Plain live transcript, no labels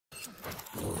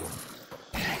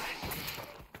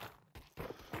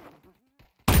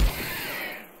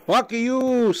Fuck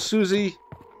you, Susie.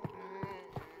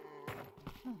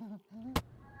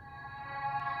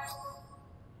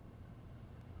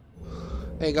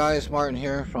 Hey guys, Martin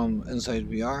here from Inside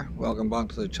VR. Welcome back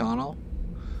to the channel.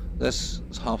 This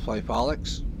is Half-Life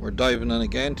Alyx. We're diving in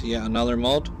again to yet another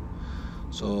mod.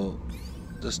 So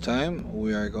this time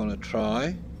we are going to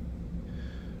try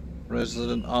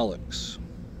Resident Alyx.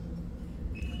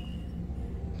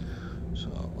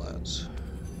 So let's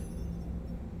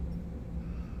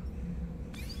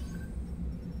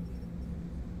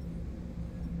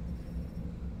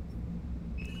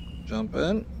jump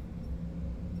in.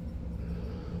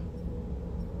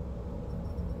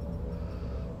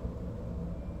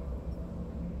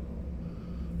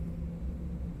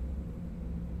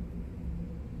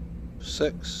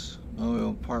 Oh, we're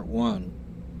on part 1.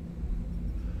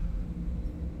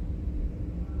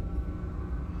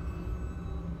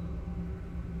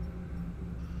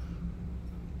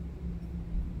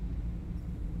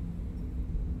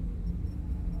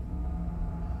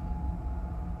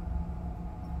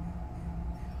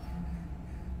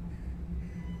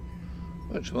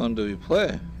 Which one do we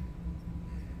play?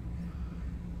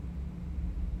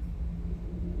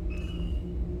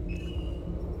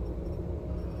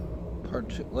 Part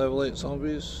 2, level 8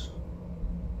 zombies.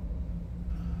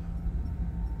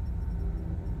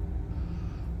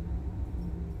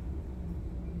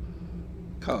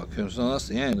 Catacombs, no, that's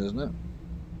the end, isn't it?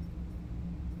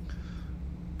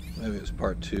 Maybe it's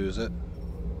part 2, is it?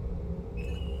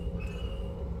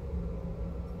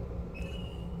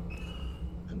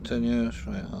 Continue,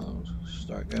 right hand,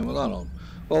 start game with that on.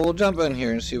 Well, we'll jump in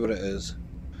here and see what it is.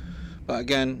 But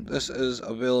again, this is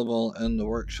available in the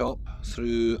workshop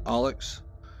through Alyx.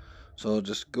 So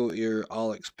just go to your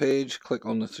Alyx page, click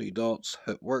on the 3 dots,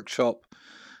 hit workshop,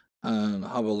 and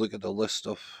have a look at the list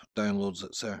of downloads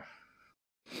that's there.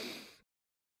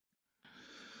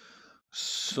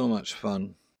 So much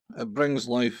fun. It brings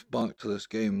life back to this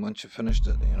game once you've finished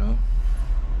it, you know.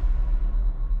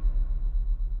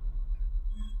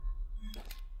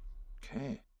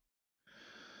 Okay.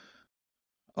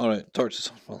 Alright,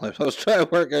 torches on my left. I was trying to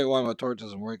work out why my torch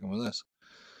isn't working with this.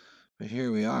 But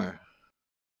here we are.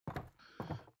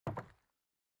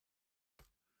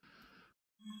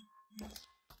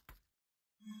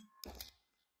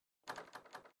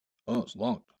 Oh, it's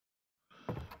locked.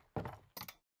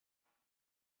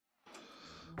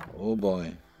 Oh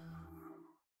boy.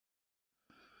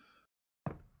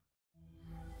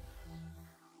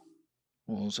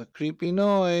 Well, it's a creepy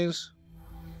noise.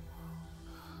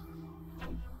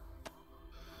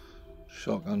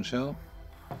 Shotgun shell.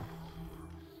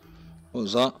 What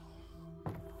was that?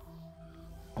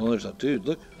 Oh, there's that dude,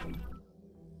 look.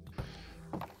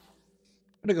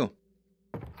 Where'd he go?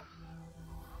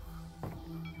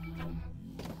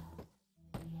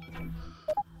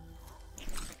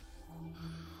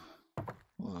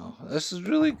 Wow, this is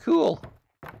really cool.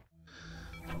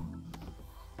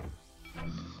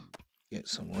 Get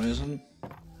some resin.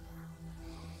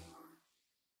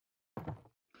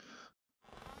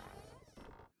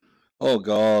 Oh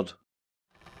God.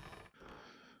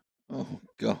 Oh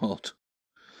God.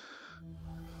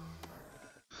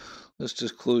 Let's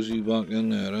just close you back in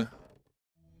there, eh?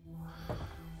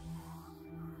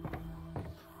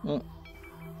 Oh.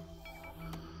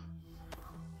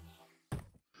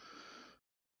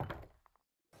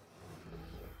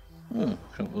 Oh,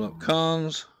 couple up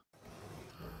cans.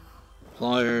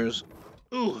 Pliers.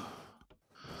 Ooh.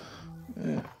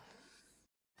 Yeah.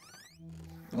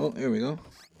 Oh, here we go.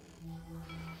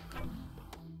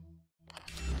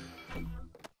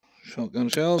 Shotgun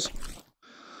shells.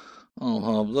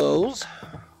 I'll have those.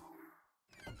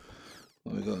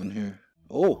 What we got in here?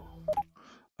 Oh,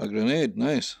 a grenade.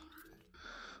 Nice.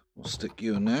 We'll stick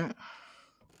you in there.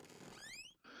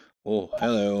 Oh,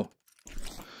 hello.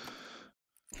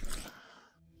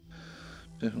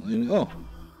 Definitely. Oh,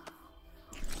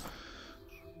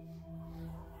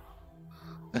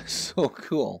 that's so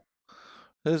cool.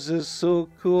 This is so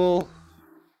cool.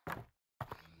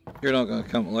 You're not gonna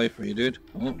come to life, are you, dude?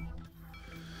 Oh,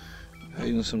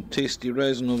 hiding some tasty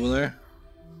resin over there.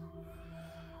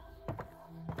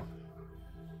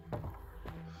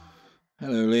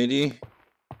 Hello, lady.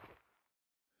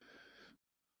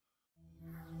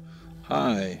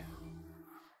 Hi.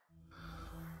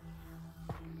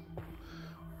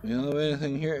 You have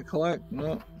anything here to collect?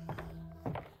 No.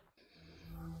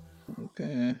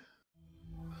 Okay.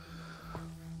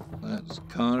 Let's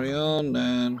carry on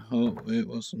then. Oh, wait,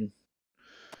 what's some?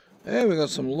 Hey, we got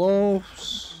some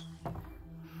loaves.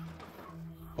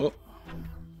 Oh.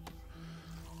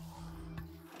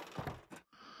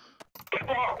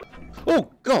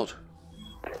 Oh, God.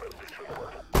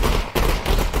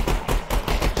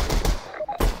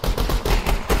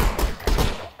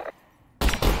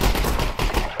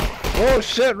 Oh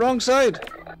shit, wrong side!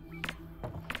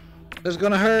 This is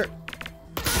gonna hurt.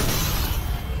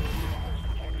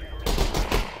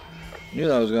 Knew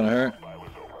that was gonna hurt.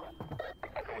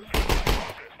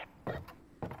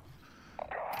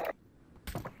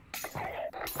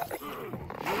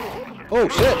 Oh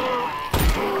shit!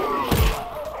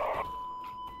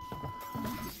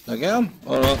 Again?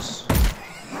 Oh no.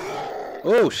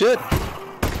 Oh shit!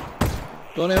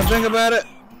 Don't even think about it.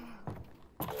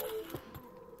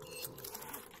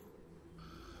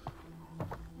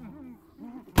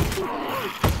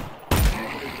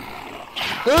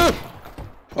 Oh!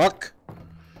 Fuck!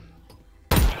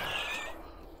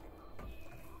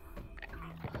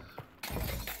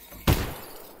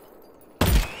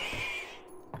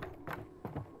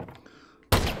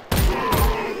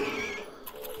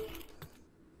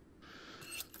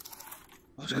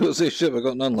 I was gonna say shit, I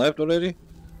got none left already.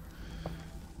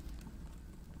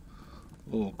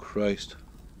 Oh Christ.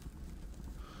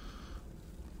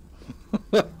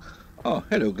 Oh,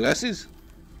 hello glasses.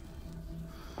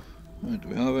 Right, do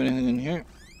we have anything in here?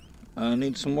 I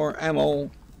need some more ammo.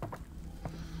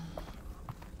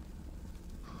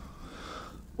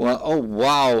 Well, oh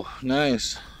wow,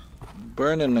 nice.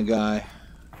 Burning the guy.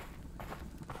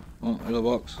 Oh, there's a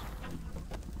box.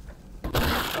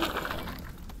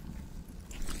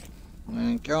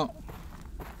 Thank you.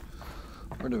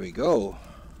 Where do we go?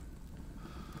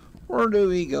 Where do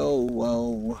we go?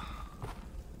 Whoa.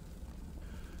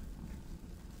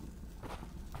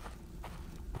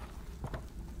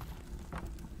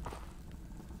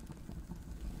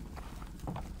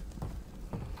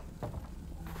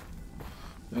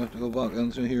 We have to go back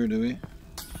in through here, do we?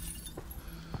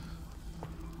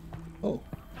 Oh.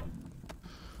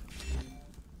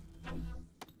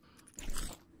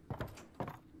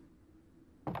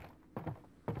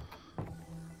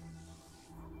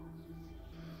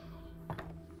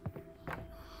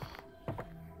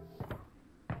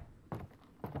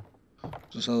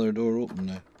 Is this other door open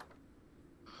now?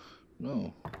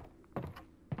 No.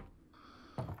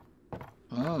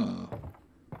 Ah.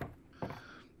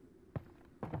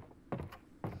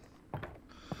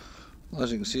 Well,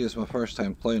 as you can see, it's my first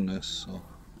time playing this, so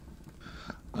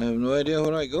I have no idea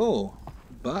where I go,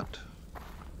 but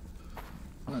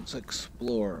let's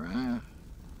explore.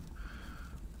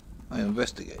 I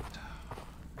investigate.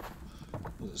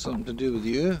 Is it something to do with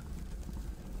you?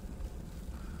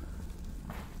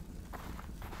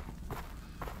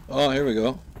 Oh, here we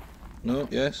go. No,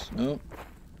 yes, no.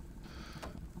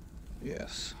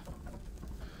 Yes.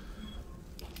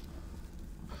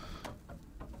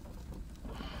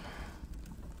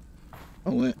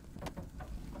 Oh, wait.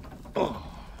 Oh.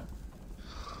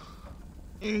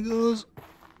 Here he goes.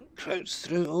 Crouch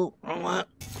through. Oh, wrong one.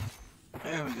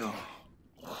 There we go.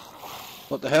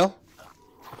 What the hell?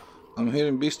 I'm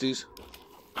hearing beasties.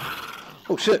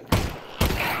 Oh, shit.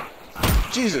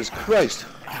 Jesus Christ.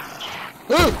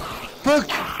 Oh! Fuck!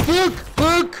 Fuck!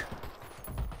 Fuck!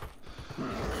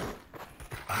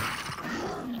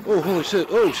 Oh, holy shit.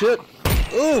 Oh, shit.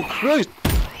 Oh, Christ.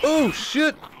 Oh,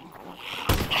 shit.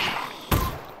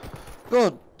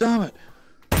 God damn it.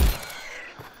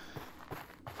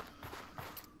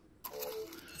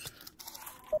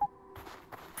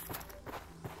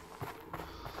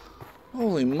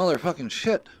 Holy motherfucking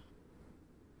shit.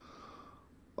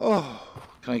 Oh,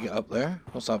 can I get up there?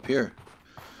 What's up here?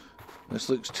 This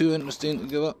looks too interesting to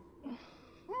give up.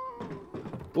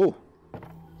 Oh.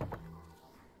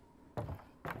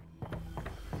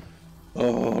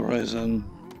 Oh, resin.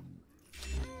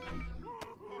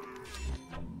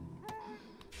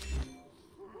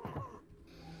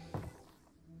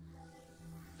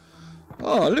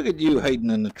 Oh, look at you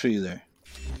hiding in the tree there.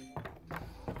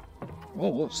 Oh,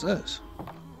 what's this?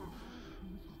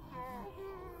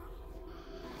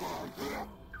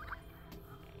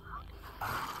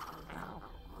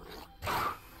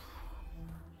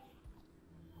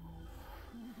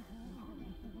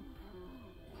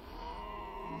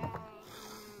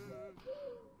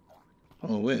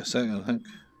 Oh, wait a second, I think.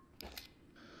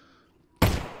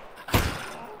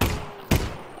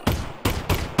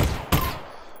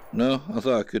 No, I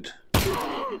thought I could.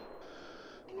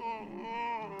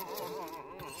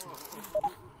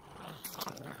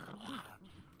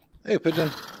 Hey, pigeon.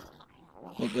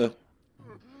 What the?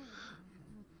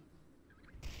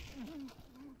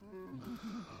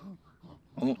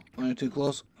 Oh, are you too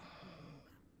close?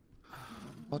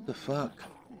 What the fuck?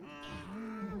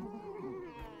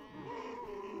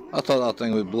 I thought that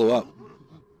thing would blow up.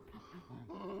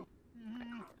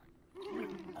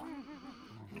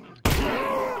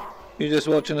 You just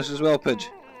watching us as well, Pidge?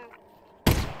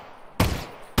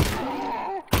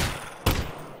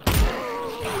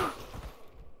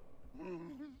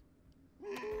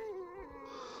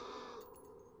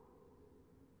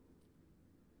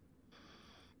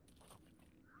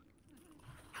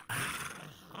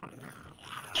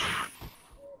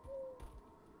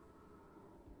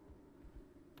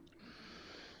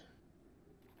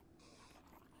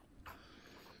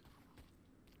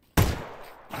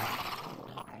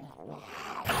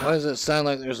 Why does it sound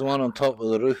like there's one on top of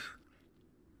the roof?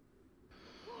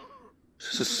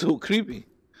 This is so creepy.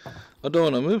 I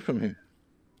don't want to move from here.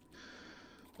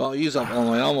 But I'll use up all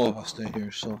my ammo if I stay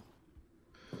here, so.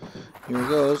 Here it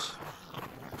goes.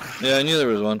 Yeah, I knew there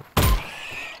was one.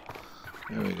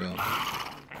 There we go.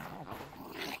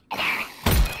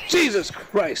 Jesus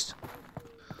Christ!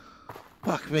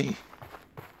 Fuck me.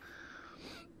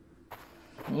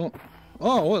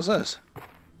 Oh, what's this?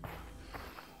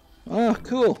 Ah,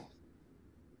 cool.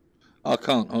 I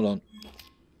can't, hold on.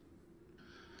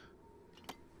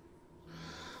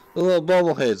 The little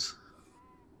bobbleheads.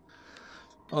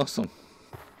 Awesome.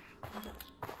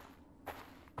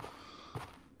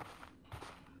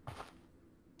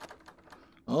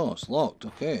 Oh, it's locked.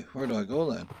 Okay, where do I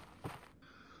go then?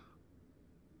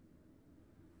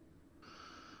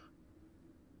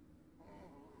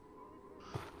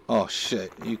 Oh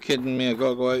shit, are you kidding me? I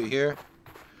gotta go out here?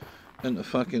 Into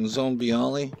fucking zombie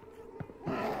alley?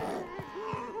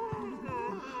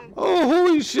 Oh,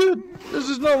 holy shit! This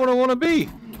is not what I want to be!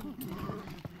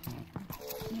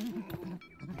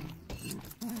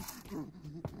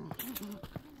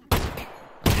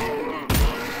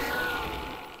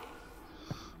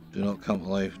 Do not come to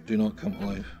life. Do not come to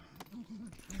life.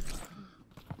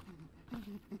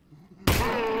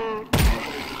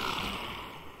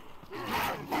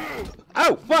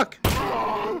 Ow! Fuck!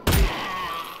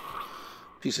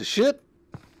 Piece of shit.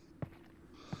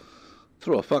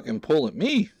 Throw a fucking pole at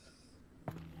me.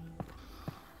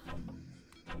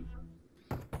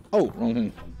 Oh, wrong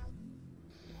thing.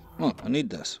 Oh, I need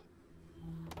this.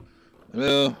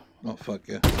 Hello? Oh, fuck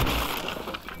you.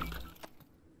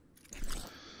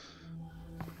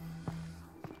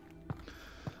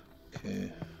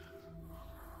 Okay.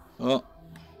 Oh.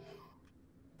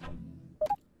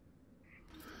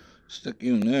 Stick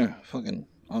you in there. Fucking,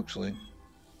 actually.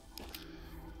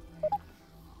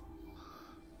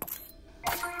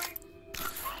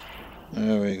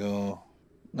 There we go.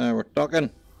 Now we're talking.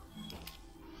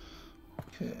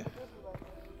 Okay.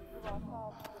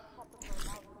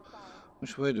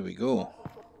 Which way do we go?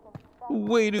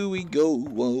 Where do we go?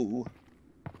 Whoa.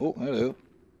 Oh, hello.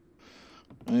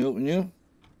 Can I open you?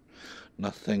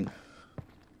 Nothing.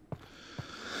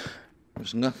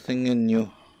 There's nothing in you.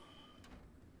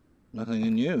 Nothing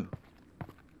in you.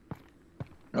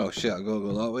 Oh shit, I gotta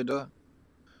go that way, do I?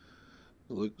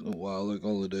 Look, oh wow, look,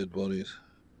 all the dead bodies.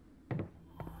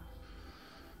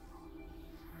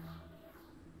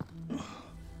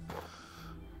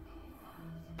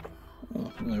 Oh,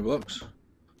 another box.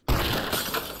 I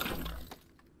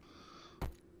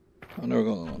never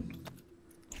got that one.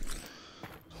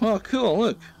 Oh, cool,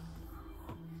 look.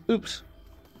 Oops.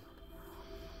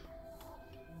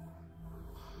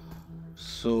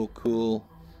 So cool.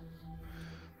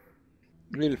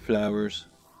 Little flowers.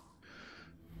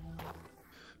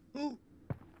 Ooh,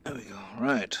 there we go.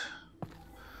 Right.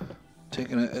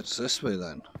 Taking it, it's this way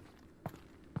then.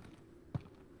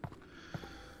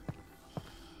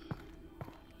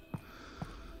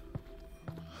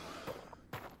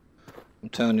 I'm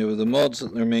telling you, with the mods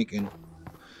that they're making,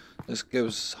 this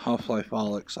gives Half-Life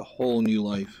Alyx a whole new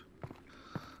life.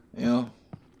 You know?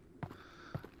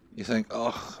 You think,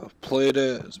 oh, I've played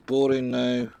it, it's boring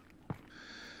now.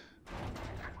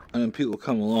 And then people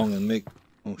come along and make,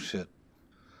 oh shit,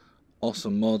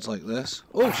 awesome mods like this.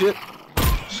 Oh shit!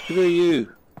 Screw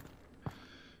you!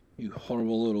 You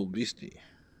horrible little beastie.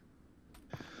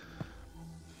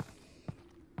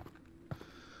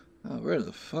 Oh, where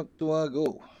the fuck do I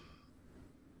go?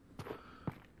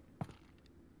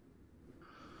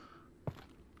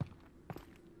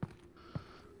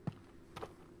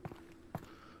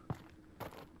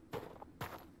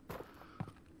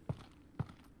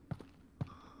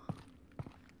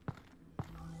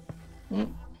 Hmm.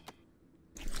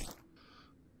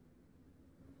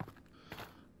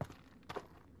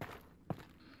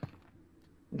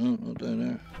 No, not down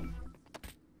there.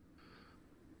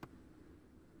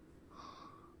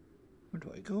 Where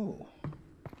do I go?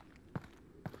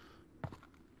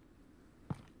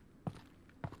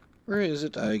 Where is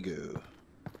it I go?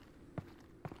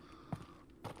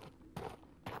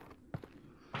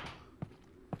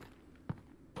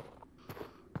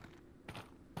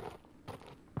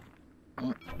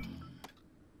 Oh.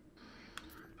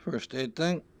 First aid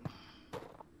thing.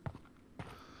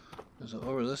 Is it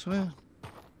over this way?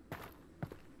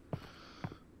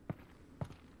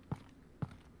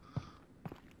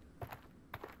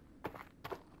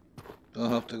 I'll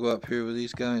have to go up here with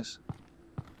these guys.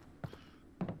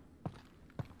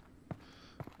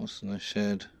 What's in the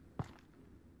shed?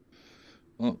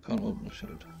 Oh, can't open the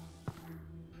shed.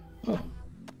 Oh.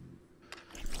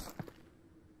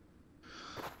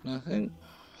 Nothing.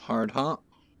 Hard hot.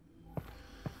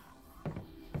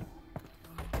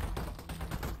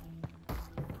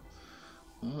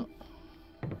 Oh.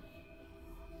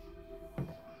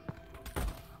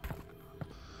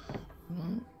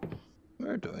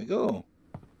 Where do I go?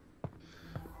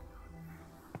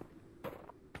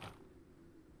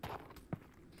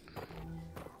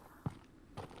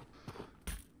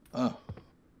 Oh.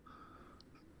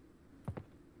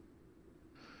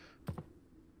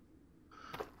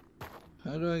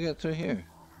 How do I get through here?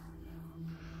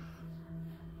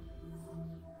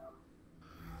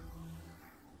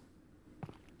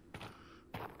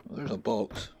 Oh, there's a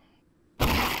box.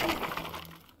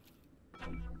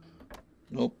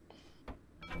 Nope.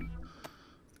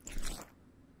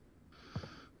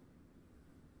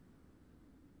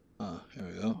 Ah, here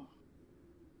we go.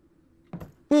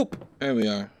 Boop! There we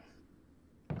are.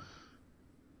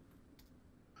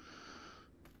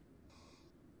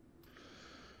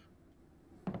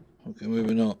 Okay,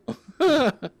 maybe not.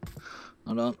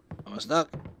 Hold on. Am I stuck?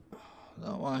 Is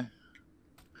that why?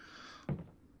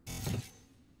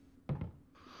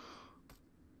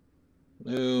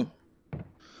 No.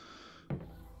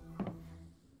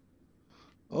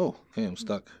 Oh, okay, I'm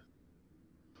stuck.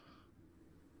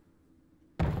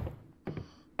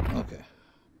 Okay.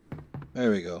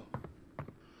 There we go.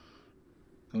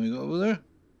 Can we go over there?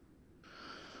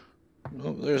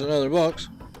 Nope, there's another box.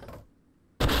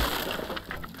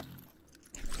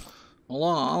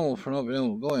 Along for not being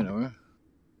able to go anywhere.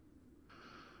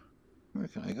 Where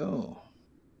can I go?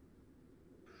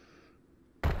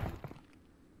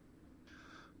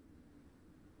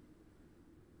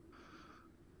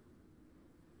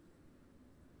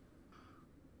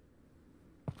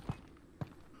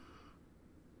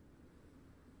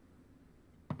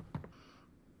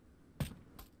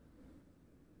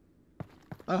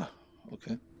 Ah,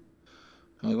 okay.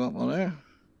 Can I go up on there?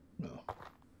 No.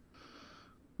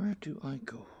 Where do I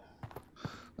go?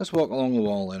 Let's walk along the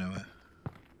wall anyway.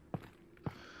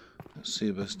 Let's see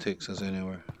if this takes us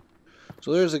anywhere.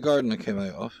 So there's the garden I came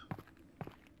out of.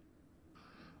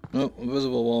 Nope,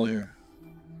 invisible wall here.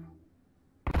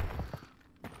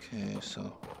 Okay,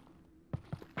 so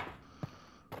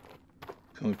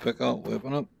can we pick up,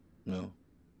 weapon up? No.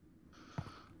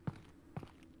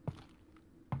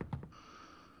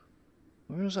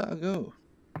 Where does that go?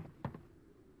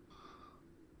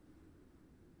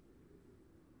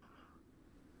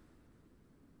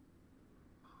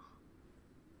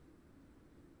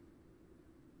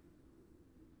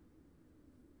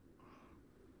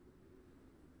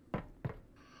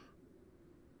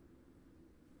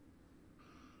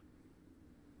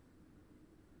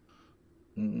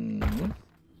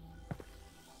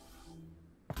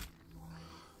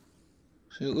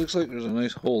 See, it looks like there's a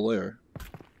nice hole there.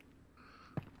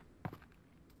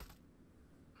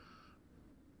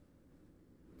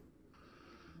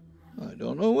 I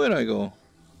don't know where I go.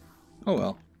 Oh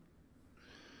well.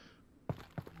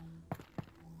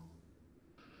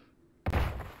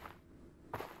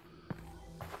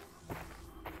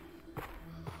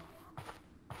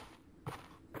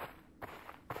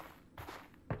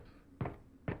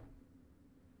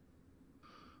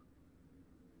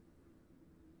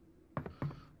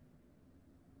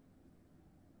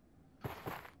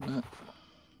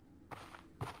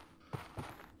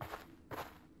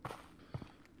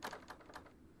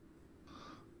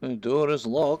 The door is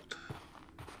locked.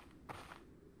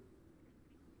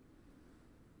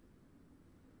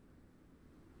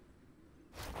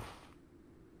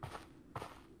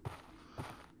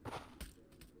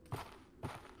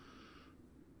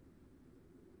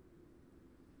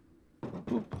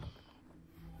 Boop.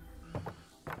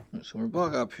 Right, so we're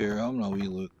back up here. I'm gonna wee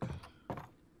look.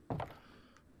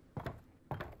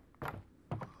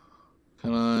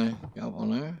 Can I get up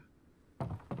on there?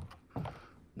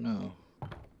 No.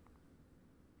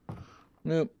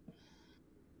 Nope.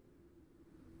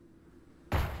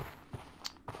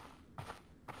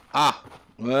 Ah!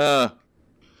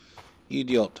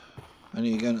 Idiot. I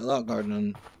need to get into that garden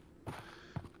and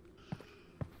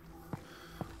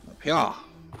up here.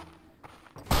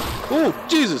 Oh,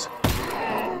 Jesus!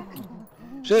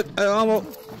 Shit, ammo!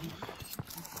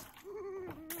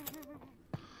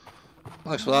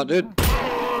 Thanks for that, dude.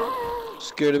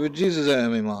 Scared a bit Jesus out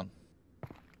of me, man.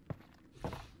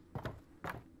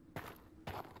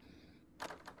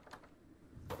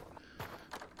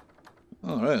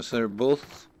 Alright, so they're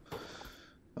both.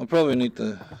 I'll probably need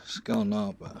to scan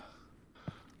that, but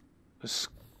this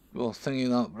little thingy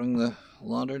that bring the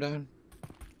ladder down.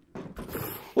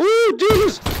 Oh,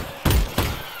 Jesus!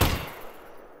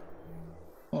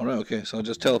 Alright, okay, so I'll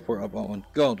just teleport up that one.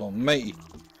 God almighty.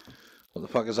 What the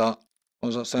fuck is that? Or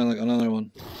does that sound like another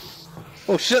one?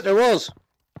 Oh shit, there was!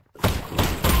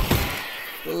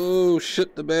 Oh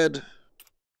shit, the bed.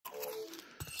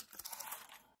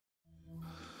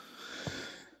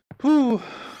 Whew.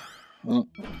 Oh.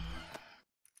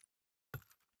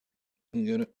 Can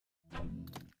get it.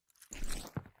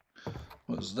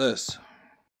 What's this?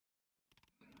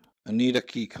 I need a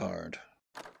key card.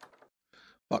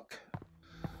 Fuck.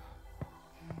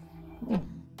 Oh,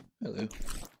 hello.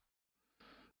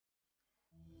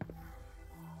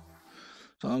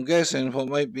 So I'm guessing what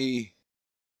might be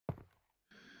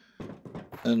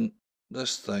in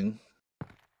this thing.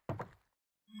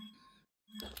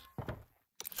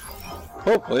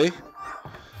 Hopefully,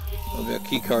 there'll be a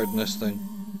key card in this thing.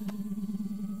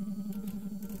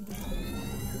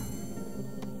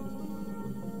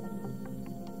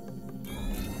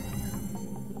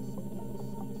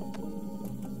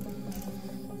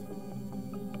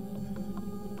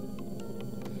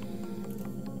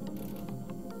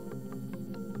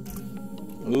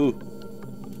 Ooh.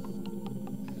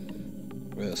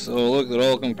 Yeah, so look, they're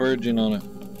all converging on it.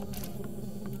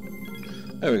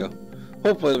 There we go.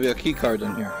 Hopefully there'll be a key card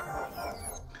in here.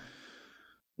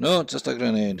 No, it's just a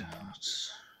grenade.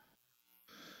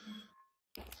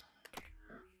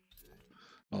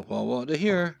 No what to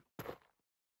hear.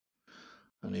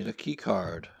 I need a key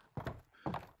card.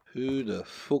 Who the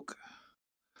fuck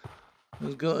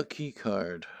has got a key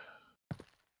card?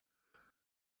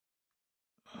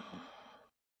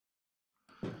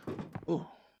 Oh.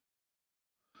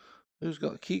 Who's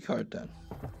got a key card then?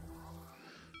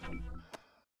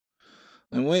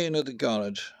 I'm waiting at the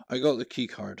garage. I got the key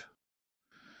card.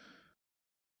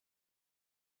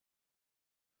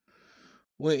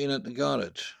 Waiting at the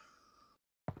garage.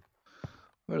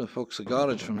 Where the fuck's the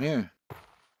garage from here?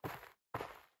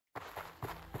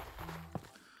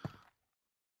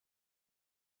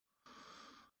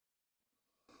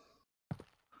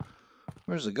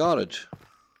 Where's the garage?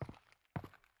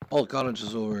 Oh, the garage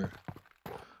is over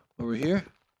here.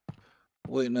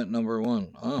 Waiting at number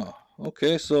 1. Oh,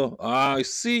 okay, so I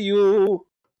see you.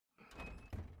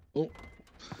 Oh,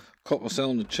 caught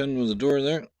myself in the chin with the door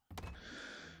there.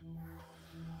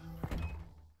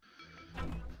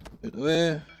 Get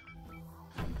away.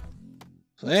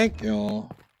 Thank you.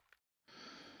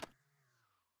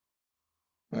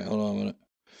 Right, hold on a minute.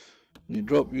 Let me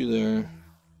drop you there.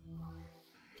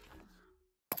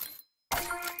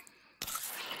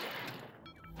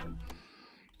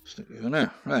 Stick you in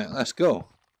there. Right, let's go.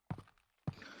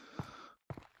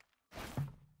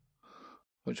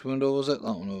 Which window was it?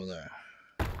 That one over there.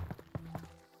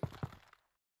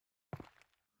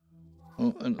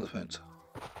 Oh, into the fence.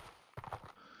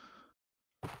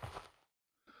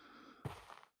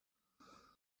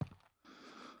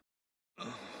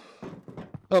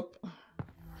 Up.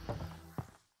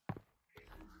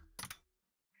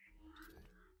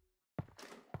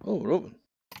 Oh, we're open.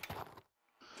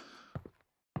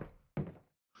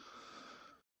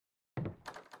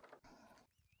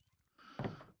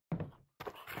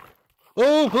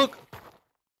 Oh, hook!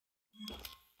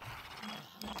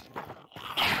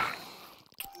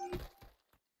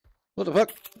 What the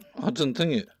fuck? I didn't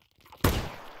think it.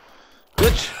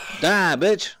 Bitch! Die,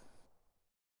 bitch!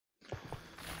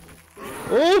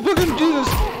 Oh, fucking Jesus!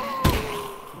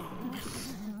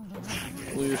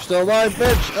 Oh, you're still alive,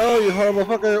 bitch! Oh, you horrible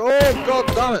fucker! Oh, god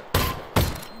damn it!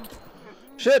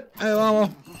 Shit! Hey, mama!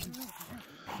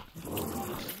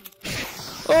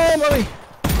 Oh, money!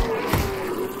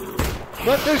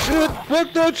 Fuck this shit!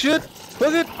 Fuck that shit!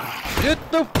 Fuck it!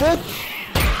 Get the fuck!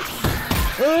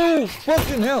 Oh,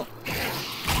 fucking hell!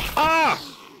 Ah!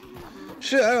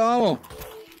 Shit, I ammo!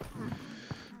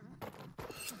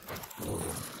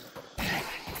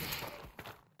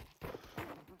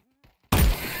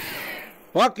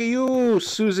 Fuck you,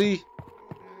 Susie!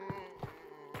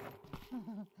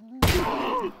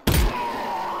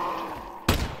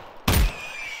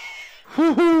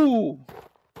 Woohoo!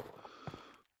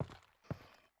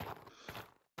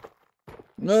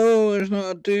 No, there's not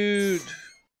a dude.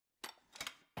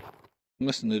 I'm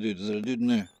missing the dude. Is there a dude in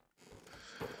there?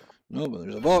 No, but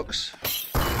there's a box.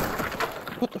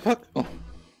 What the fuck? Oh.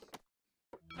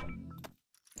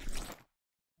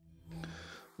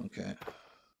 Okay.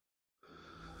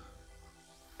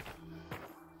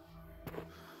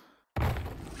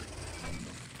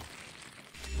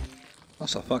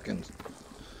 That's a fucking...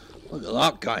 Look at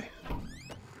that guy.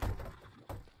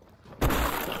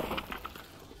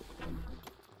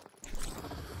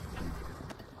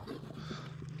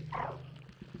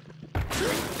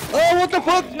 Oh, what the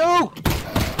fuck? No!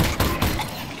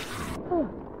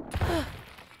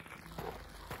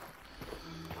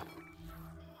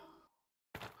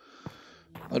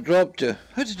 I dropped you.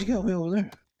 How did you get away over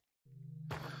there?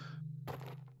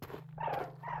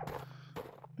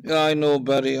 Yeah, I know,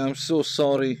 buddy. I'm so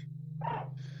sorry.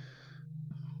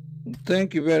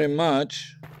 Thank you very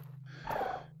much.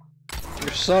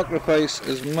 Your sacrifice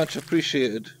is much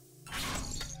appreciated.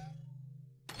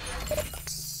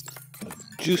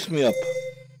 Juice me up.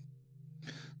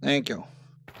 Thank you.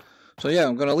 So yeah,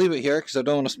 I'm going to leave it here because I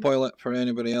don't want to spoil it for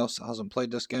anybody else that hasn't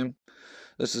played this game.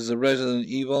 This is a Resident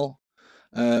Evil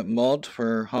mod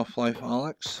for Half-Life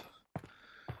Alyx.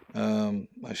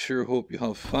 I sure hope you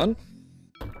have fun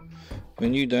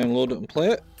when you download it and play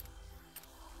it.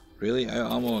 Really? Out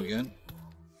of ammo again?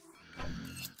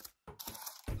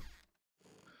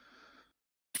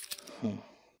 Huh.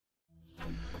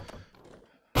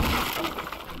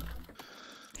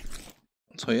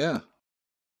 So yeah,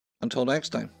 until next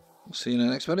time, see you in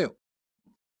the next video.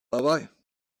 Bye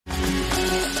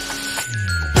bye.